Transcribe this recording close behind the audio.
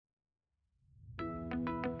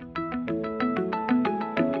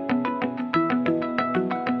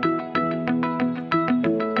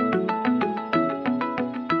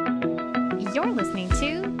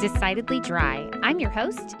Decidedly Dry. I'm your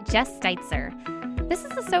host, Jess Steitzer. This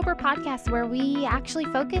is a sober podcast where we actually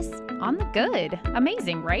focus on the good.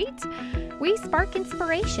 Amazing, right? We spark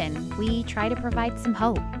inspiration, we try to provide some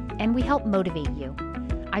hope, and we help motivate you.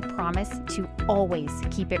 I promise to always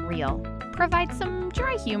keep it real, provide some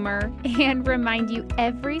dry humor, and remind you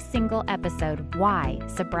every single episode why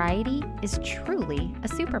sobriety is truly a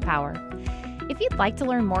superpower. If you'd like to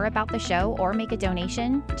learn more about the show or make a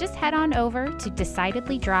donation, just head on over to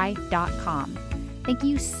decidedlydry.com. Thank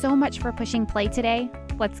you so much for pushing play today.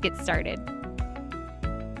 Let's get started.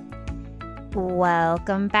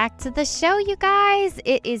 Welcome back to the show, you guys.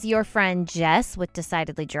 It is your friend Jess with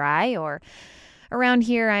Decidedly Dry, or around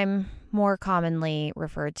here I'm more commonly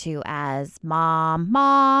referred to as Mom.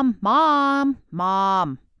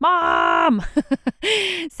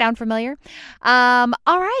 Sound familiar? All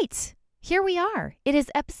right. Here we are. It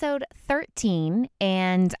is episode 13,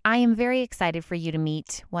 and I am very excited for you to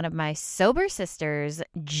meet one of my sober sisters,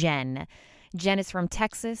 Jen. Jen is from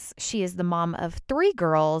Texas. She is the mom of 3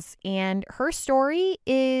 girls, and her story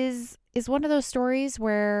is one of those stories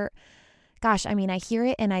where, gosh, I mean, I hear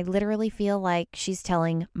it and I literally feel like she's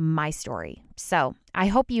telling my story. So I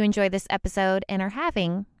hope you enjoy this episode and are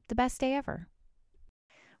having the best day ever.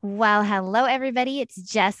 Well, hello, everybody. It's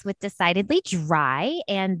Jess with Decidedly Dry.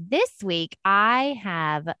 And this week, I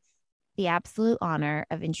have the absolute honor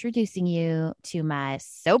of introducing you to my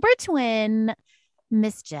sober twin,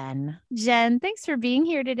 Miss Jen. Jen, thanks for being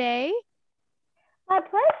here today. My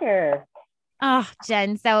pleasure. Oh,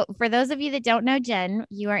 Jen. So for those of you that don't know Jen,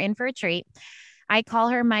 you are in for a treat. I call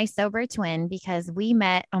her my sober twin because we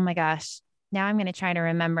met, oh my gosh, now I'm going to try to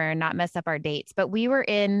remember and not mess up our dates, but we were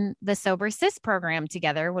in the Sober Sis program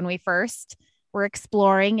together when we first were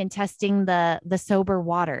exploring and testing the sober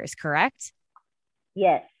waters, correct?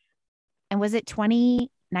 Yes. And was it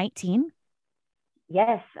 2019?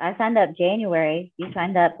 Yes. I signed up January. You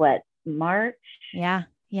signed up what, March? Yeah.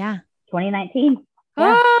 2019.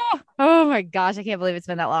 Yeah. Oh my gosh. I can't believe it's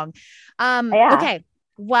been that long. Yeah. Okay.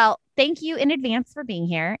 Well, thank you in advance for being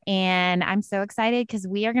here. And I'm so excited because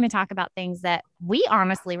we are going to talk about things that we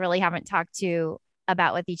honestly really haven't talked to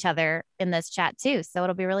about with each other in this chat too. So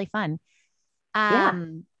it'll be really fun. Yeah.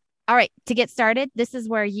 All right. To get started, this is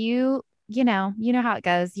where you know how it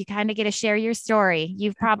goes. You kind of get to share your story.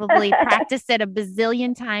 You've probably practiced it a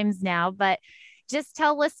bazillion times now, but just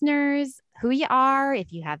tell listeners who you are,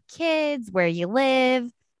 if you have kids, where you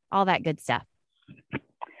live, all that good stuff.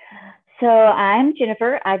 So I'm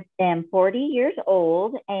Jenifer. I am 40 years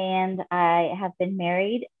old, and I have been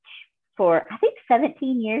married for, I think,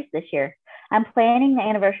 17 years this year. I'm planning the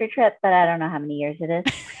anniversary trip, but I don't know how many years it is.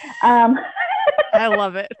 I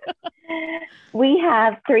love it. We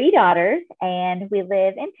have 3 daughters, and we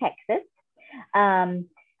live in Texas.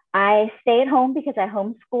 I stay at home because I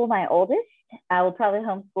homeschool my oldest. I will probably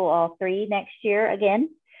homeschool all 3 next year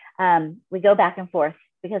again. We go back and forth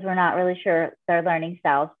because we're not really sure their learning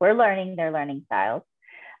styles. We're learning their learning styles.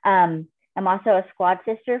 I'm also a squad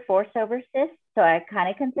sister for Sober Sis, so I kind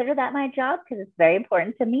of consider that my job because it's very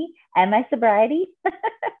important to me and my sobriety.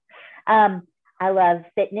 I love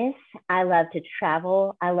fitness. I love to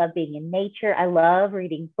travel. I love being in nature. I love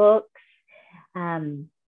reading books.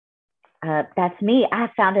 That's me.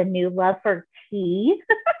 I found a new love for tea.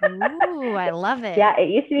 Ooh, I love it. Yeah, it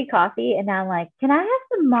used to be coffee, and now I'm like, can I have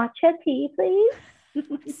some matcha tea, please?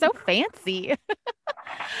 So fancy.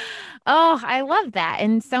 Oh, I love that.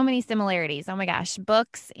 And so many similarities. Oh my gosh.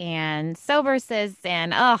 Books and sober sis.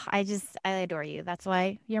 And I adore you. That's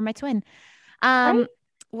why you're my twin. Right?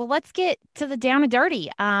 Well, let's get to the down and dirty.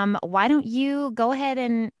 Why don't you go ahead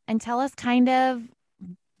and tell us kind of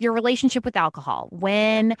your relationship with alcohol,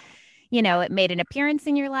 when, it made an appearance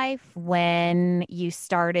in your life, when you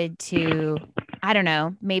started to, I don't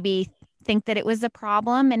know, maybe think that it was a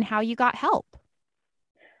problem, and how you got help.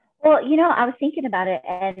 Well, I was thinking about it,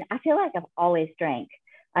 and I feel like I've always drank.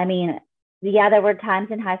 I mean, yeah, there were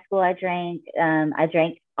times in high school I drank. I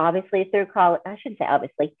drank obviously through college. I shouldn't say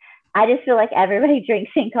obviously. I just feel like everybody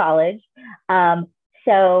drinks in college.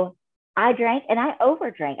 So I drank, and I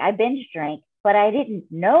overdrank. I binge drank, but I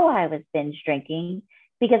didn't know I was binge drinking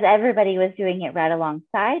because everybody was doing it right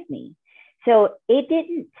alongside me. So it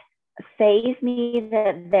didn't faze me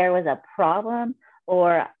that there was a problem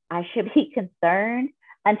or I should be concerned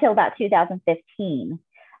until about 2015.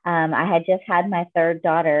 I had just had my 3rd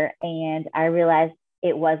daughter, and I realized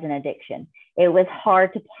it was an addiction. It was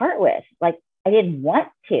hard to part with. Like, I didn't want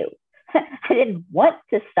to. I didn't want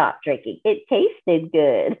to stop drinking. It tasted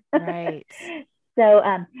good. Right. So,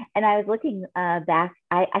 and I was looking back,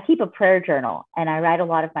 I keep a prayer journal, and I write a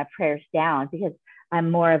lot of my prayers down because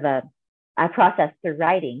I'm more of a, I process through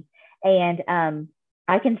writing. And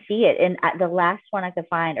I can see it. And the last one I could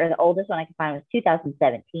find, or the oldest one I could find, was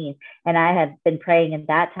 2017. And I had been praying in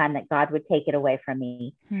that time that God would take it away from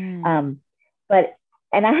me. But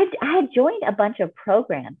and I had joined a bunch of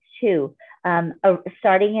programs too.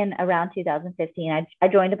 Starting in around 2015, I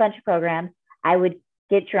joined a bunch of programs. I would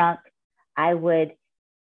get drunk. I would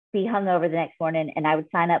be hungover the next morning, and I would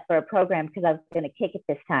sign up for a program because I was going to kick it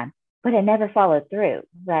this time. But I never followed through,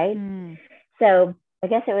 right? So I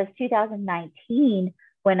guess it was 2019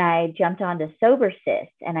 when I jumped onto Sober Sis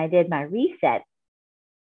and I did my reset.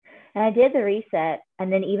 And I did the reset.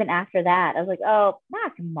 And then even after that, I was like, oh, I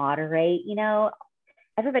can moderate.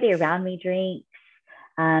 Everybody around me drinks.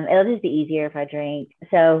 It'll just be easier if I drink.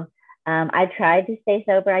 So I tried to stay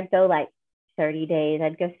sober. I'd go like 30 days.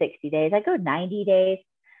 I'd go 60 days. I'd go 90 days.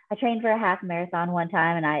 I trained for a half marathon one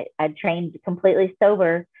time, and I trained completely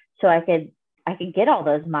sober so I could get all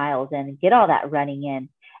those miles in and get all that running in.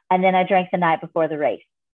 And then I drank the night before the race.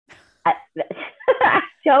 I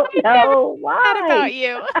don't know why. What about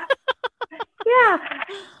you? Yeah.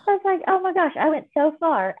 I was like, oh my gosh, I went so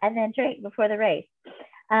far and then drank before the race.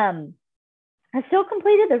 I still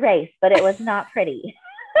completed the race, but it was not pretty.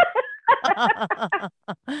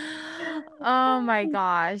 Oh my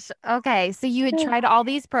gosh. Okay. So you had tried all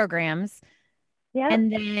these programs. Yeah.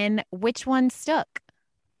 And then which one stuck?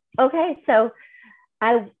 Okay. So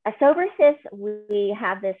a Sober Sis, we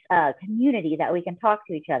have this community that we can talk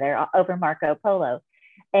to each other over Marco Polo.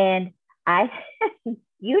 And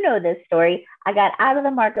this story. I got out of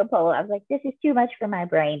the Marco Polo. I was like, this is too much for my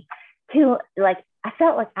brain. I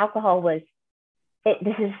felt like alcohol was,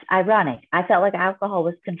 this is ironic. I felt like alcohol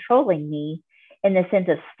was controlling me in the sense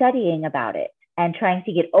of studying about it and trying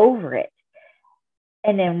to get over it.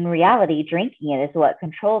 And in reality, drinking it is what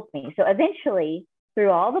controls me. So eventually,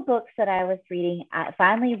 through all the books that I was reading, I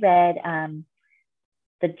finally read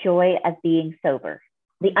The Joy of Being Sober,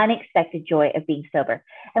 The Unexpected Joy of Being Sober.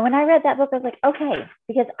 And when I read that book, I was like, okay,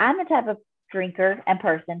 because I'm the type of drinker and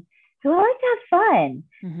person who I like to have fun.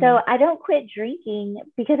 So I don't quit drinking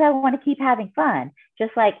because I want to keep having fun.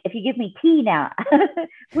 Just like if you give me tea now,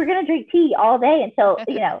 we're going to drink tea all day until,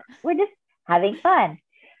 we're just having fun.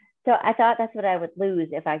 So I thought that's what I would lose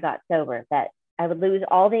if I got sober, that I would lose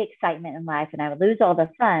all the excitement in life and I would lose all the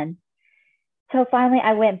fun. So finally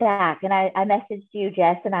I went back and I messaged you,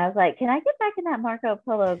 Jess, and I was like, can I get back in that Marco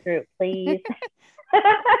Polo group, please?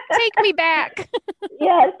 Take me back.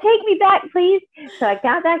 Yes, take me back, please. So I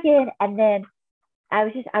got back in, and then I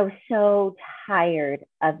was so tired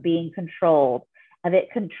of being controlled, of it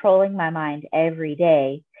controlling my mind every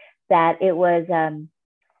day, that it was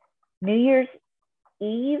New Year's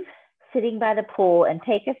Eve, sitting by the pool in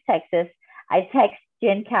Pecos, Texas. I text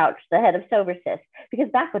Jen Couch, the head of Sober Sis, because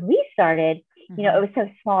back when we started, it was so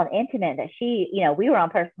small and intimate that she, we were on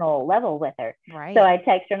personal level with her. Right. So I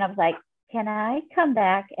texted her and I was like, can I come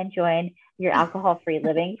back and join your alcohol-free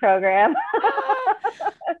living program?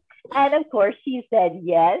 And of course she said,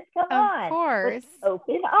 yes, come on. Of course. With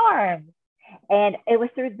open arms. And it was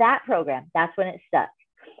through that program. That's when it stuck.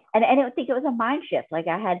 And I think it was a mind shift. Like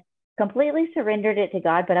I had completely surrendered it to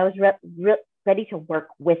God, but I was ready to work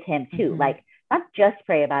with him too. Like not just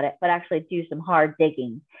pray about it, but actually do some hard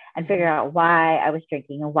digging and figure out why I was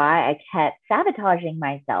drinking and why I kept sabotaging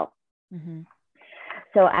myself.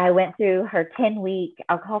 So I went through her 10-week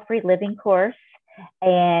alcohol-free living course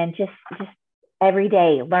and just every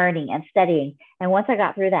day learning and studying. And once I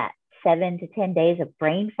got through that 7 to 10 days of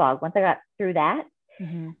brain fog, once I got through that,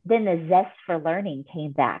 then the zest for learning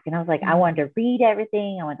came back. And I was like, I wanted to read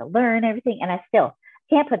everything. I wanted to learn everything. And I still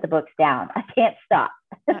can't put the books down. I can't stop.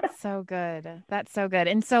 That's so good. That's so good.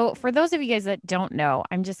 And so for those of you guys that don't know,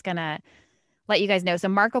 I'm just going to let you guys know. So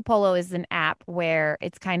Marco Polo is an app where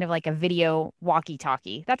it's kind of like a video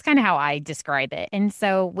walkie-talkie. That's kind of how I describe it. And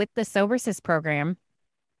so with the Sober Sis program,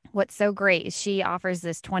 what's so great is she offers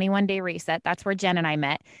this 21-day reset. That's where Jen and I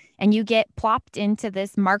met. And you get plopped into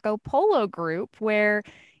this Marco Polo group where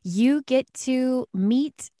you get to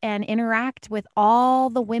meet and interact with all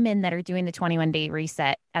the women that are doing the 21-day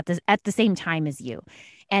reset at the same time as you.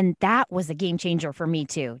 And that was a game changer for me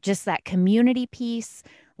too. Just that community piece,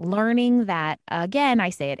 learning that, again, I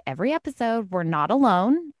say it every episode, we're not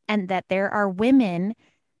alone, and that there are women,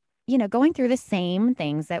 going through the same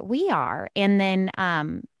things that we are. And then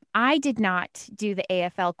I did not do the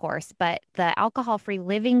AFL course, but the alcohol-free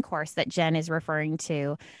living course that Jen is referring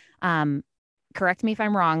to, correct me if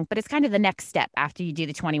I'm wrong, but it's kind of the next step after you do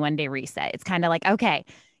the 21-day reset. It's kind of like, okay,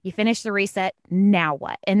 you finish the reset, now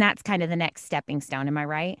what? And that's kind of the next stepping stone. Am I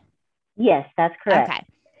right? Yes, that's correct. Okay.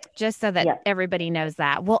 just so that Yep. everybody knows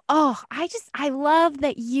that. Well, I love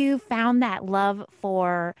that you found that love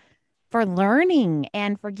for learning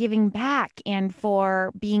and for giving back and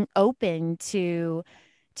for being open to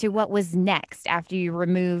what was next after you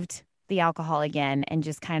removed the alcohol again and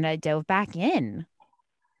just kind of dove back in.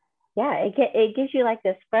 Yeah, it gives you like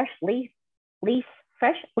this leaf,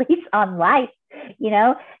 fresh leaf on life, you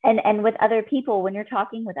know. And with other people, when you're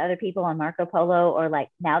talking with other people on Marco Polo, or like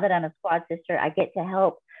now that I'm a squad sister, I get to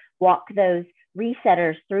help walk those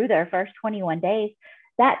resetters through their first 21 days.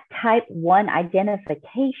 That type one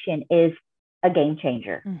identification is a game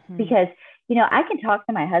changer Hmm. because I can talk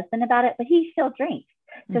to my husband about it, but he still drinks.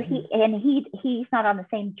 So Hmm. he's not on the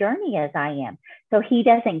same journey as I am. So he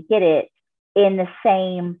doesn't get it in the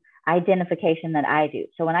same identification that I do.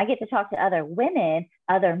 So when I get to talk to other women,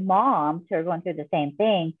 other moms who are going through the same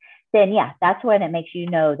thing, then yeah, that's when it makes you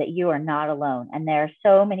know that you are not alone. And there are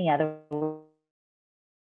so many other women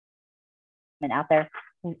out there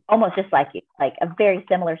almost just like you, like a very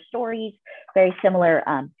similar stories, very similar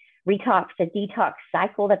retox to detox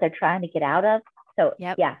cycle that they're trying to get out of. So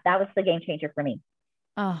Yep. yeah, that was the game changer for me.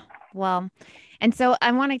 Oh, well, and so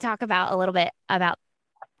I want to talk about a little bit about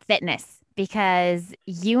fitness because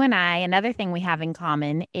you and I, another thing we have in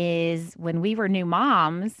common is when we were new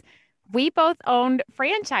moms, we both owned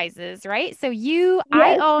franchises, right? I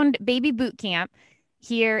Yes, owned Baby Boot Camp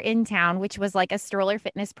here in town, which was like a stroller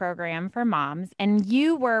fitness program for moms. And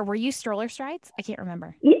were you Stroller Strides? I can't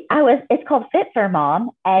remember. I was. It's called Fit for Mom,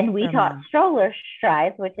 Fit and we for taught Mom. stroller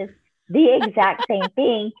strides, which is the exact same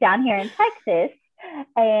thing down here in Texas.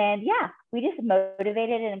 And yeah, we just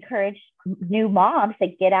motivated and encouraged new moms to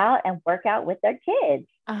get out and work out with their kids.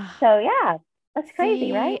 Ah, So yeah, that's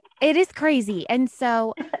crazy, right? see, it is crazy. And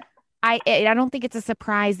so I don't think it's a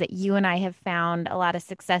surprise that you and I have found a lot of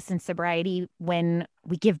success in sobriety when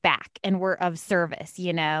we give back and we're of service,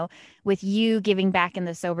 with you giving back in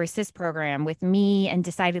the Sober Sis program, with me and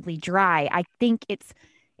Decidedly Dry. I think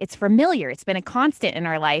it's familiar. It's been a constant in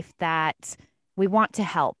our life that we want to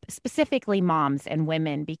help, specifically moms and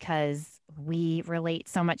women, because we relate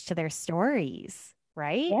so much to their stories,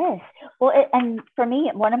 right? Yes. Well, and for me,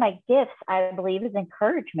 one of my gifts, I believe, is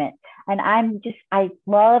encouragement. And I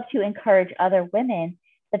love to encourage other women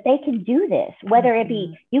that they can do this, whether it be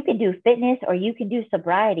Hmm. you can do fitness or you can do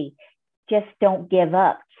sobriety. Just don't give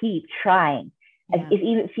up. Keep trying. Yeah.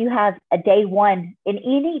 If you have a day one in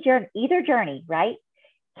either journey, right?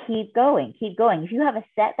 Keep going. Keep going. If you have a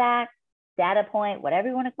setback, data point, whatever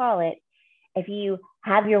you want to call it, if you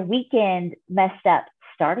have your weekend messed up,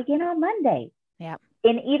 start again on Monday Yeah.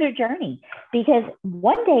 in either journey, because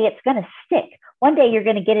one day it's going to stick. One day you're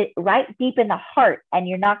going to get it right deep in the heart and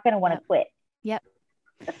you're not going to want to Yep. quit. Yep.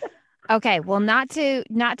 Okay, well, not to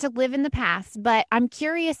live in the past, but I'm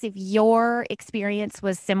curious if your experience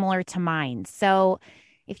was similar to mine. So,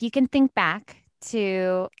 if you can think back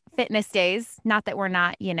to fitness days, not that we're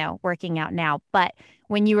not, working out now, but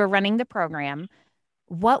when you were running the program,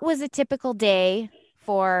 what was a typical day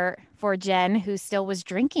for Jen who still was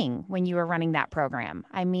drinking when you were running that program?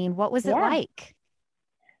 I mean, what was it Yeah. like?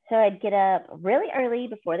 So I'd get up really early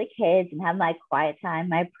before the kids and have my quiet time,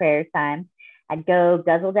 my prayer time. I'd go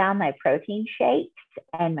guzzle down my protein shakes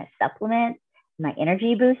and my supplements, my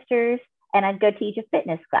energy boosters, and I'd go teach a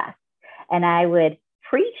fitness class. And I would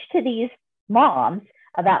preach to these moms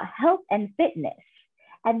about health and fitness.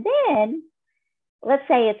 And then, let's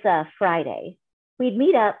say it's a Friday, we'd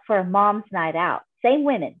meet up for a mom's night out. Same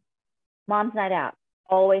women, mom's night out,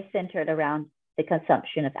 always centered around the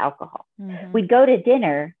consumption of alcohol. Hmm. We'd go to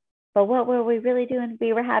dinner, but what were we really doing?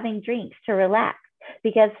 We were having drinks to relax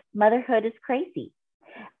because motherhood is crazy.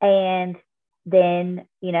 And then,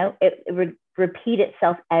 it would repeat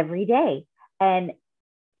itself every day. And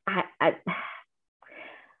I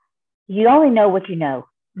you only know what you know.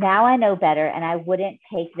 Now I know better, and I wouldn't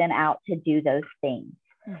take them out to do those things.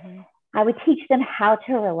 Hmm. I would teach them how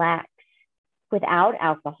to relax without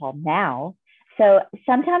alcohol now. So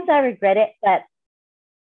sometimes I regret it, but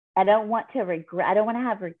I don't want to have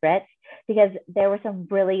regrets because there were some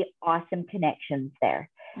really awesome connections there,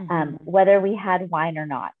 Hmm. whether we had wine or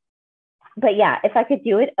not. But yeah, if I could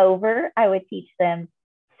do it over, I would teach them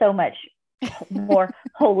so much more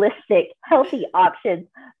holistic, healthy options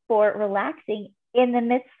for relaxing in the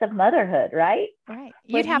midst of motherhood, right? Right.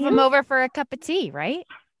 You'd Wouldn't have them you? over for a cup of tea, right?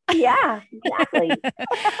 Yeah, exactly.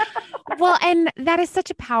 Well, and that is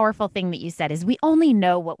such a powerful thing that you said is we only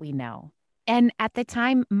know what we know. And at the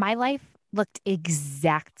time, my life looked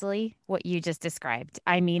exactly what you just described.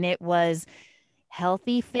 I mean, it was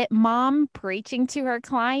healthy, fit mom preaching to her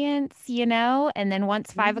clients, and then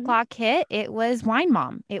once 5 o'clock hit, it was wine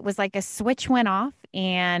mom. It was like a switch went off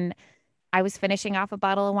and I was finishing off a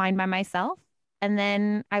bottle of wine by myself. And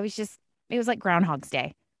then it was like Groundhog's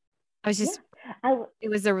Day. I was Yeah. just,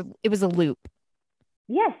 it was a loop.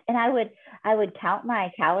 Yes, and I would count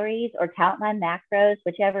my calories or count my macros,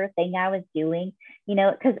 whichever thing I was doing,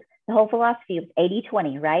 because the whole philosophy was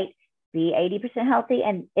 80-20, right? Be 80% healthy.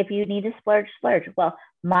 And if you need to splurge, splurge. Well,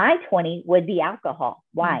 my 20 would be alcohol,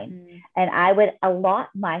 wine. Mm-hmm. And I would allot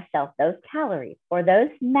myself those calories or those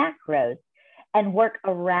macros and work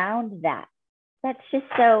around that. That's just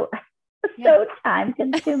so, Yeah. so time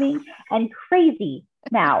consuming and crazy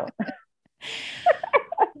now.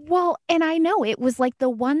 Well, and I know it was like the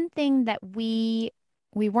one thing that we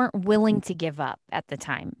weren't willing to give up at the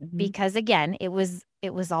time Mm-hmm. because again, it was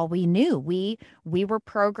all we knew. We were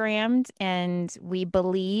programmed and we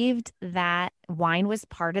believed that wine was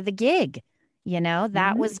part of the gig. That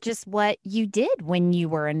Mm-hmm. was just what you did when you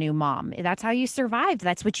were a new mom. That's how you survived.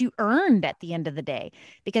 That's what you earned at the end of the day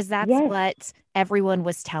because that's Yes. what everyone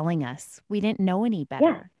was telling us. We didn't know any Yeah.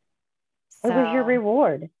 better. It was your So,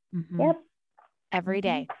 reward. mhm. Yep. Every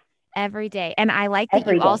Mm-hmm. day. Every day. And I like that you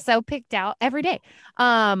Every day. also picked out every day.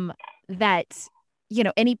 That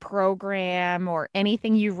any program or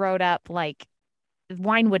anything you wrote up, like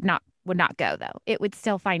wine would not go though. It would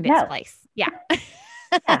still find its No. place. Yeah.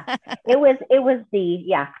 Yeah. It was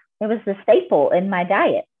the staple in my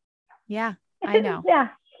diet. Yeah, I know. Yeah.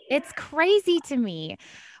 It's crazy to me.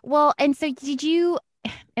 Well, and so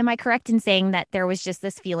am I correct in saying that there was just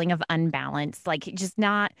this feeling of unbalance, like just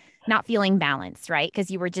not feeling balanced, right? Because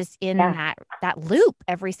you were just in Yeah. that loop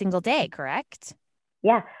every single day, correct?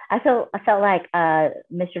 Yeah. I felt like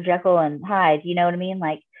Mr. Jekyll and Hyde, you know what I mean?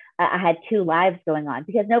 Like I had two lives going on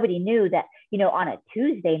because nobody knew that, on a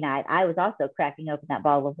Tuesday night, I was also cracking open that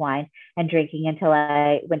bottle of wine and drinking until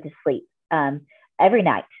I went to sleep every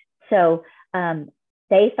night. So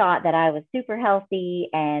they thought that I was super healthy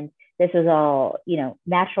and this was all,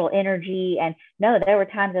 natural energy. And no, there were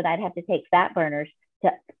times that I'd have to take fat burners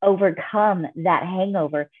to overcome that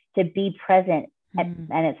hangover, to be present. Mm,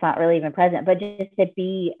 And it's not really even present, but just to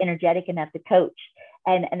be energetic enough to coach.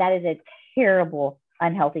 And that is a terrible,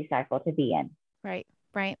 unhealthy cycle to be in. right,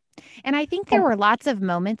 right. And I think there And were lots of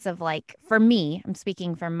moments of like, for me, I'm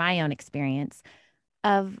speaking from my own experience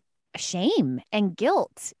of shame and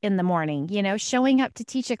guilt in the morning, showing up to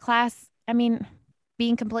teach a class. I mean,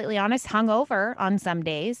 being completely honest, hungover on some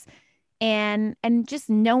days and just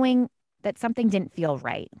knowing that something didn't feel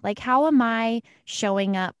right. Like, how am I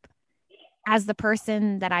showing up as the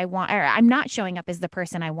person that I want, or I'm not showing up as the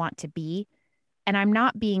person I want to be, and I'm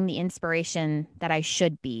not being the inspiration that I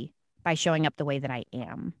should be by showing up the way that I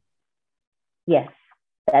am. yes,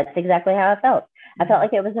 that's exactly how I felt. I felt Mm,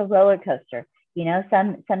 like it was a roller coaster.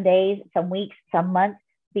 Some days, some weeks, some months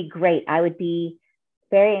be great. I would be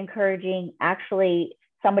very encouraging, actually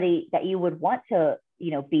somebody that you would want to,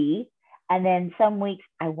 be. And then some weeks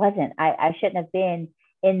I wasn't. I shouldn't have been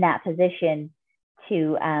in that position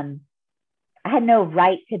to I had no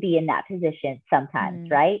right to be in that position sometimes,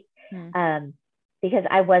 mm, right? mm. Um, because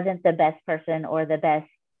I wasn't the best person or the best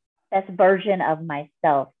version of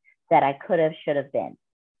myself that I could have, should have been.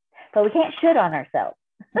 But we can't should on ourselves.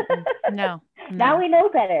 Mm-mm. No, Now no. we know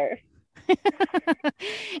better,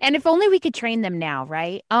 And if only we could train them now,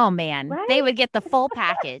 right? Oh man, they right? would get the full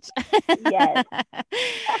package. Yes.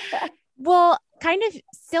 Well, kind of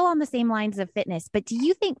still on the same lines of fitness, but do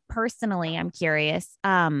you think personally, I'm curious,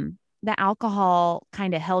 that alcohol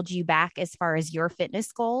kind of held you back as far as your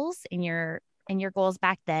fitness goals and your goals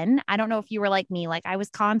back then? I don't know if you were like me, like I was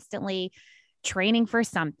constantly training for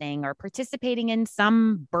something or participating in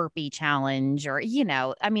some burpee challenge or,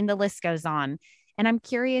 I mean, the list goes on. And I'm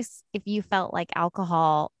curious if you felt like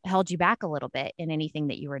alcohol held you back a little bit in anything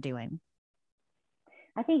that you were doing.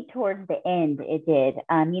 I think towards the end it did.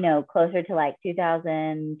 Closer to like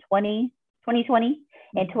 2020, 2020.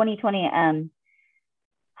 In Mhm. 2020, I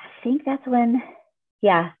think that's when,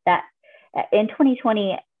 yeah, that in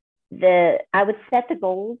 2020, I would set the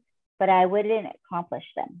goals, but I wouldn't accomplish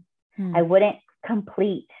them. Hmm. I wouldn't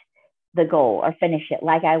complete the goal or finish it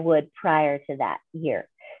like I would prior to that year.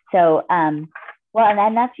 So, well, and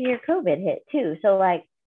then that's the year COVID hit too. So like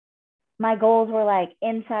my goals were like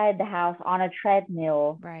inside the house on a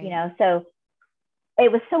treadmill, Right. so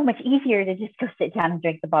it was so much easier to just go sit down and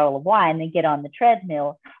drink the bottle of wine than get on the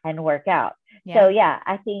treadmill and work out. So Yeah. yeah,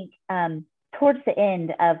 I think towards the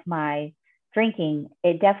end of my drinking,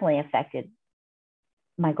 it definitely affected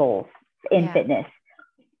my goals in Yeah. fitness.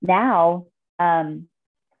 Now, um,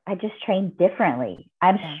 I just train differently.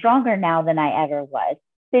 I'm Yeah. stronger now than I ever was,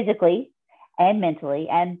 physically and mentally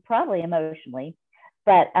and probably emotionally.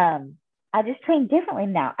 But I just train differently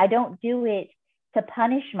now. I don't do it to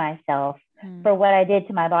punish myself Mm-hmm. for what I did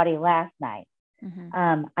to my body last night.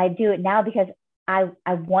 Mm-hmm. I do it now because I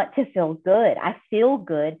want to feel good. I feel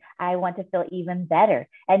good. I want to feel even better.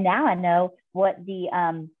 And now I know what the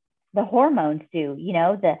hormones do,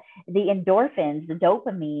 the endorphins, the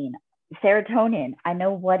dopamine, serotonin. I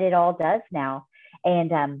know what it all does now.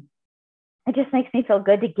 And it just makes me feel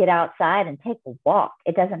good to get outside and take a walk.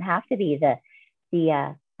 It doesn't have to be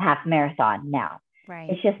the half marathon now. Right.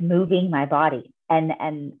 It's just moving my body.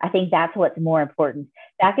 And I think that's what's more important.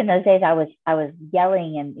 Back in those days, I was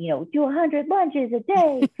yelling and do 100 lunges a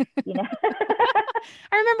day. You know.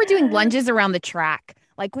 I remember doing lunges around the track.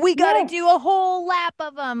 Like, we got to Yes, do a whole lap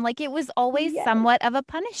of them. Like, it was always yes, somewhat of a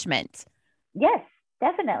punishment. yes,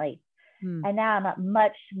 definitely. Hmm. And now I'm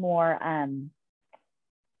much more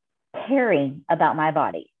caring about my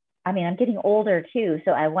body. I mean, I'm getting older too,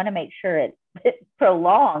 so I want to make sure it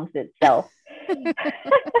prolongs itself.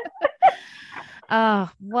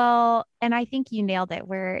 Oh, well, and I think you nailed it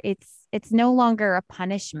where it's no longer a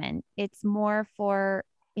punishment. It's more for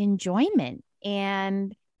enjoyment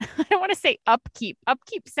and I don't want to say upkeep.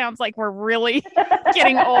 Upkeep sounds like we're really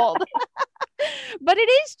getting old. But it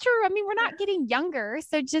is true. I mean, we're not getting younger,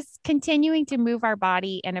 so just continuing to move our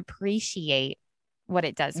body and appreciate what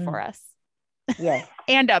it does for Mm, us yes.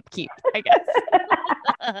 and upkeep, I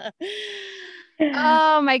guess.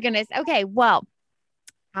 Oh my goodness. Okay, well,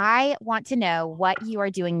 I want to know what you are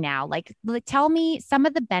doing now. Like, tell me some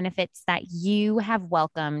of the benefits that you have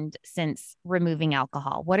welcomed since removing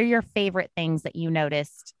alcohol. What are your favorite things that you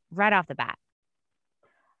noticed right off the bat?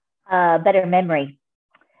 Better memory.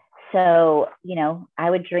 So, I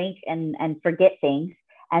would drink and forget things.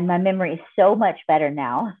 And my memory is so much better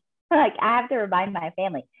now. Like I have to remind my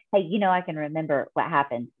family, hey, I can remember what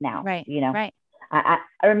happened now. Right, right. I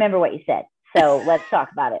remember what you said. So let's talk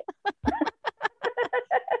about it.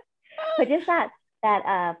 But just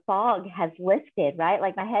that fog has lifted, right?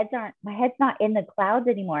 Like my head's not in the clouds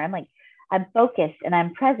anymore. I'm focused and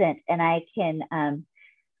I'm present and I can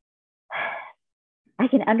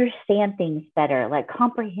understand things better, like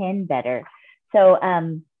comprehend better. So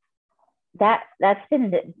that's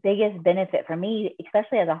been the biggest benefit for me,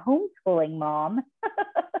 especially as a homeschooling mom,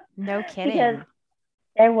 No because kidding.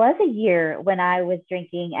 there was a year when I was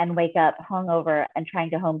drinking and wake up hungover and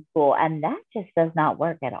trying to homeschool, and that just does not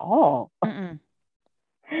work at all. Mm-mm.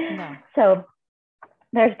 No. So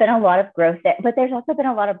there's been a lot of growth there, but there's also been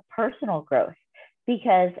a lot of personal growth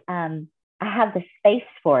because I have the space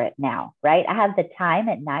for it now, right? I have the time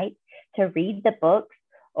at night to read the books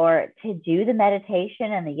or to do the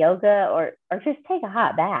meditation and the yoga or just take a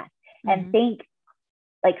hot bath and Hmm. think,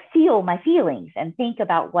 like feel my feelings and think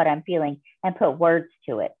about what I'm feeling and put words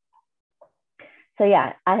to it. So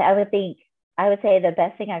yeah, I would say the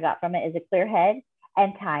best thing I got from it is a clear head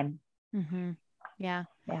and time. Hmm. Yeah.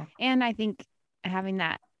 Yeah. And I think having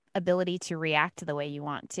that ability to react to the way you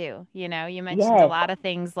want to, you mentioned a Yes. lot of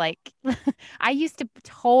things like I used to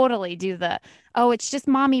totally do oh, it's just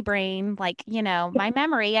mommy brain, like, my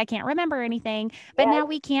memory, I can't remember anything, but Yes. now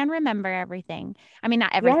we can remember everything. I mean,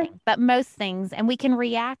 not Yes. everything, but most things, and we can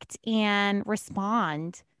react and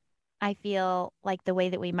respond. I feel like the way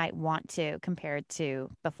that we might want to compared to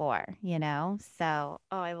before. So,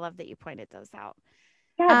 oh, I love that you pointed those out.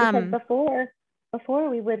 Yeah, because Um, before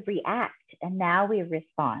we would react and now we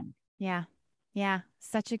respond. yeah. Yeah,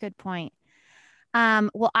 such a good point.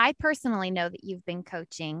 Well, I personally know that you've been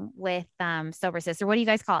coaching with Sober Sister. What do you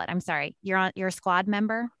guys call it? I'm sorry. You're a squad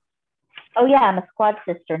member? Oh yeah, I'm a squad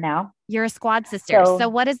sister now. You're a squad sister. So So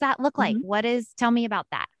what does that look like? mhm. Tell me about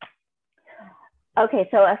that. Okay,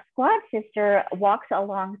 so a squad sister walks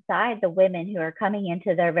alongside the women who are coming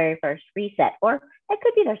into their very first reset, or it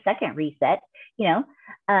could be their second reset, you know.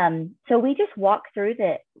 So we just walk through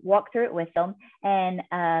it with them and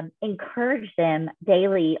encourage them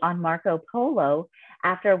daily on Marco Polo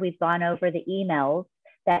after we've gone over the emails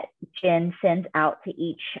that Jen sends out to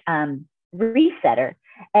each resetter.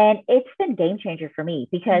 And it's been game changer for me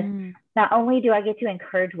because Mm, not only do I get to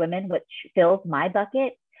encourage women, which fills my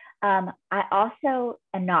bucket, I also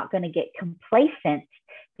am not going to get complacent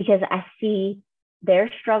because I see their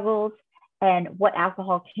struggles and what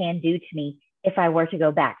alcohol can do to me if I were to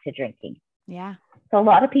go back to drinking. yeah. So a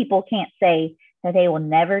lot of people can't say that they will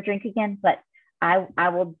never drink again, but I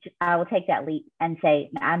will take that leap and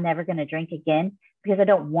say I'm never going to drink again because I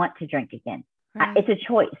don't want to drink again. Right. It's a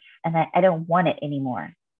choice, and I don't want it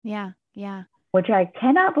anymore, Yeah. Yeah. which I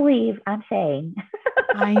cannot believe I'm saying.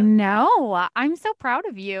 I know. I'm so proud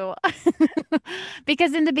of you.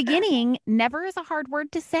 Because in the beginning, never is a hard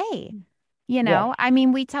word to say. Yes. I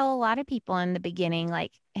mean, we tell a lot of people in the beginning,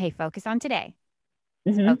 like, hey, focus on today.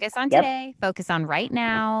 Focus on Yep. today. Focus on right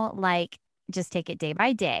now. Like, just take it day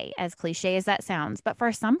by day, as cliche as that sounds. But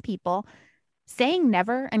for some people, saying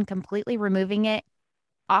never and completely removing it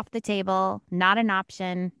off the table, not an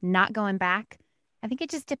option, not going back. I think it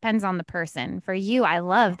just depends on the person. For you, I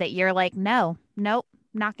love that you're like, no, nope,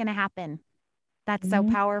 not going to happen. That's so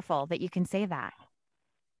Mhm. powerful that you can say that.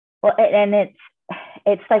 Well, and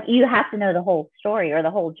it's like you have to know the whole story or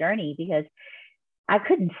the whole journey, because I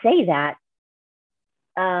couldn't say that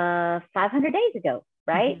 500 days ago,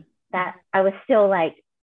 right? Hmm. That I was still like,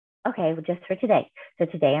 okay, well, just for today. So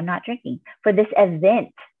today I'm not drinking. For this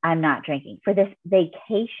event, I'm not drinking. For this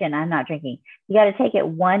vacation, I'm not drinking. You got to take it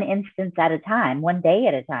one instance at a time, one day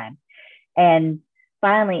at a time. And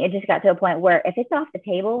finally, it just got to a point where if it's off the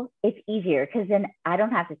table, it's easier because then I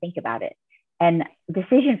don't have to think about it. And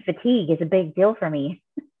decision fatigue is a big deal for me.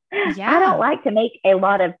 I don't Yeah. like to make a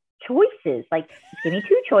lot of choices. Like, just give me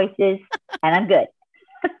two choices and I'm good.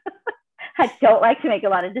 I don't like to make a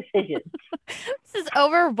lot of decisions. This is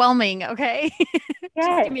overwhelming. Okay. Just give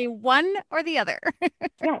Yes, me one or the other.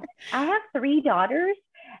 yes. I have three daughters,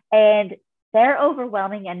 and they're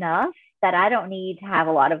overwhelming enough that I don't need to have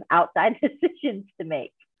a lot of outside decisions to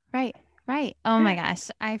make. Right. Right. Oh my gosh.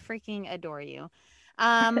 I freaking adore you.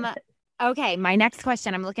 Um, okay. My next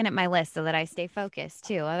question, I'm looking at my list so that I stay focused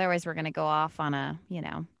too. Otherwise, we're going to go off on a,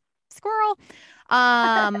 squirrel.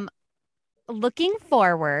 Um, Looking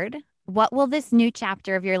forward, what will this new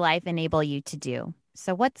chapter of your life enable you to do?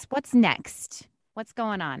 So what's next? What's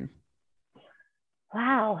going on?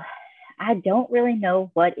 Wow, I don't really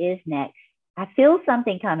know what is next. I feel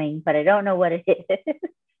something coming, but I don't know what it is.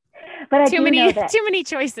 But I Too do many know that too many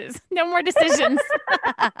choices. No more decisions.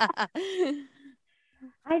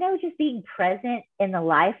 I know just being present in the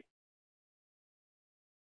life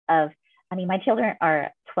of, I mean, my children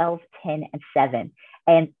are 12, 10, and 7,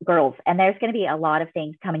 and girls, and there's going to be a lot of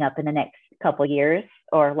things coming up in the next couple years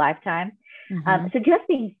or lifetime. Hmm. So just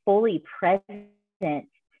being fully present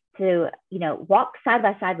to, walk side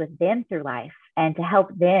by side with them through life and to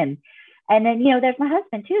help them. And then, there's my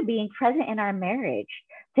husband too, being present in our marriage.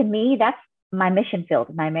 To me, that's my mission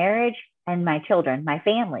field, my marriage and my children, my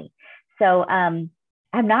family. So I'm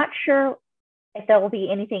not sure if there will be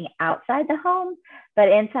anything outside the home, but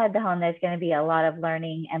inside the home, there's going to be a lot of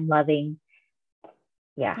learning and loving.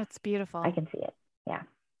 Yeah, That's I beautiful. can see it. Yeah.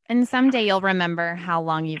 And someday you'll remember how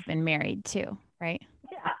long you've been married too, right?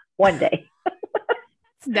 Yeah. One day,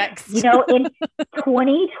 It's next. in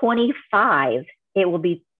 2025, it will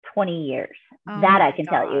be 20 years. Oh That I my can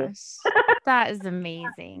tell you. gosh. That is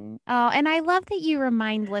amazing. Oh, and I love that you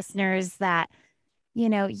remind listeners that,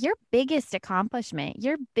 your biggest accomplishment,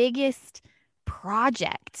 your biggest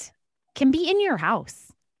project can be in your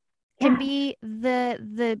house, can Yeah. be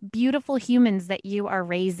the beautiful humans that you are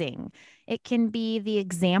raising. It can be the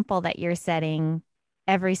example that you're setting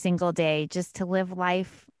every single day just to live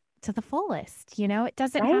life to the fullest. It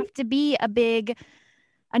doesn't Right. have to be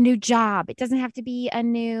a new job. It doesn't have to be a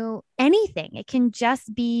new anything. It can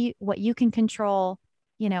just be what you can control,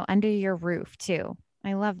 under your roof too.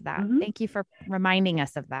 I love that. Mm-hmm. Thank you for reminding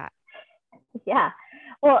us of that. Yeah.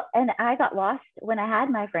 Well, and I got lost when I had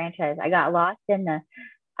my franchise. I got lost in the,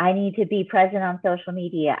 I need to be present on social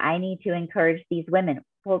media. I need to encourage these women.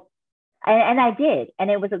 Well, and I did. And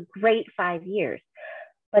it was a great 5 years.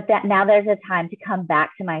 But that now there's a time to come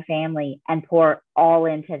back to my family and pour all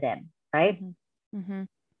into them. Right. Hmm. Hmm.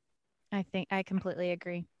 I think I completely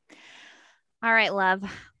agree. All right, love.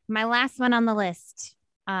 My last one on the list,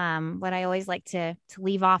 what I always like to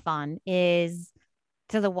leave off on is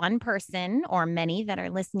to the one person or many that are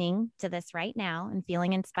listening to this right now and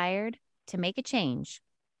feeling inspired to make a change.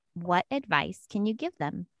 What advice can you give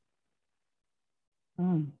them?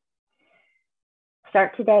 Mm.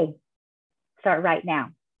 Start today. Start right now.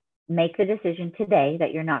 Make the decision today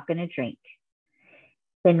that you're not going to drink.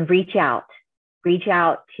 Then reach out. Reach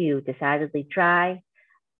out to Decidedly Try.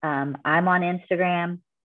 I'm on Instagram,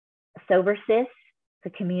 Sober Sis, the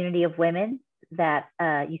community of women that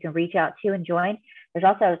you can reach out to and join. There's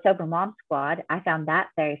also a Sober Mom Squad. I found that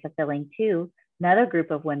very fulfilling too. Another group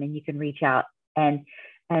of women you can reach out and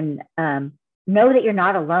know that you're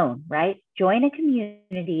not alone, right? Join a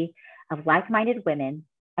community of like-minded women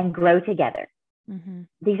and grow together. Mm-hmm.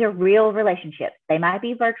 These are real relationships. They might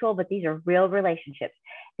be virtual, but these are real relationships.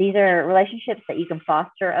 These are relationships that you can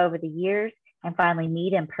foster over the years and finally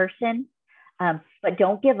meet in person. But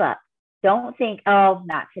don't give up. Don't think, oh,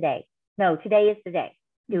 not today. No, today is the day.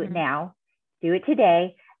 Do it Mm-hmm. now do it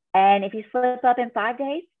today. And if you slip up in 5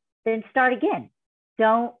 days, then start again.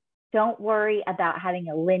 Don't worry about having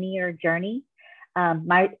a linear journey.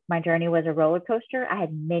 My journey was a roller coaster. I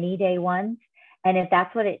had many day ones. And if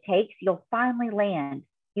that's what it takes, you'll finally land.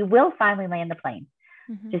 You will finally land the plane.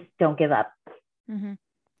 Mm-hmm. Just don't give up. Mm-hmm.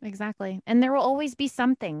 Exactly. And there will always be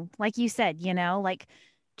something, like you said, like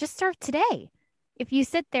just start today. If you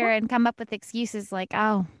sit there and come up with excuses like,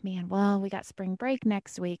 oh man, well, we got spring break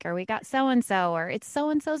next week, or we got so-and-so, or it's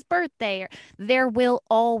so-and-so's birthday, or there will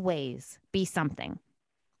always be something.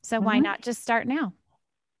 So why not just start now?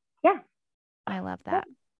 Yeah. I love that.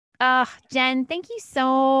 Jen, thank you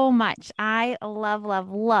so much. I love, love,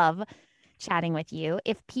 love chatting with you.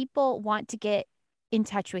 If people want to get in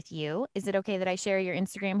touch with you, is it okay that I share your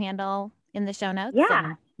Instagram handle in the show notes?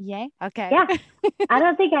 Yeah. Yay? Okay. Yeah. I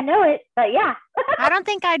don't think I know it, but yeah. I don't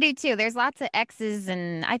think I do too. There's lots of X's,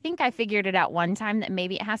 and I think I figured it out one time that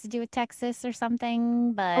maybe it has to do with Texas or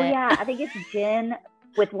something, but... Oh, yeah. I think it's Jen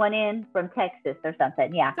with one N from Texas or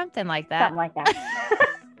something. Yeah. Something like that. Something like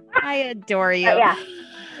that. I adore you. But yeah.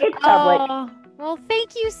 It's public. Oh, well,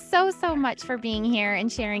 thank you so, so much for being here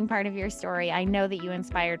and sharing part of your story. I know that you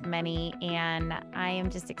inspired many, and I am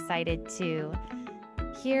just excited to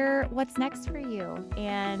hear what's next for you.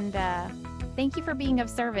 And thank you for being of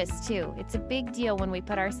service, too. It's a big deal when we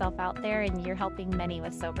put ourselves out there, and you're helping many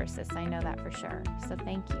with Sober Sis. I know that for sure. So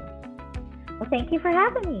thank you. Well, thank you for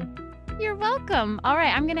having me. You're welcome. All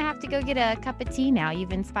right, I'm going to have to go get a cup of tea now.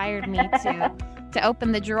 You've inspired me to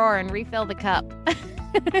open the drawer and refill the cup.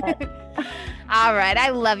 All right. I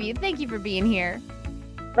love you. Thank you for being here.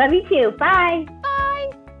 Love you too. Bye.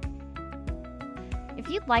 Bye. If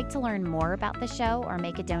you'd like to learn more about the show or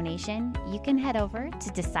make a donation, you can head over to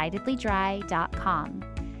decidedlydry.com.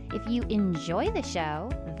 If you enjoy the show,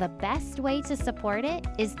 the best way to support it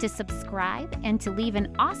is to subscribe and to leave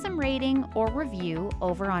an awesome rating or review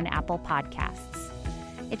over on Apple Podcasts.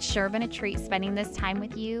 It's sure been a treat spending this time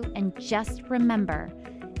with you, and just remember,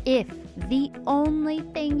 if the only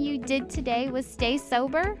thing you did today was stay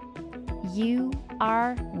sober, you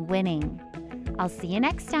are winning. I'll see you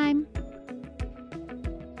next time.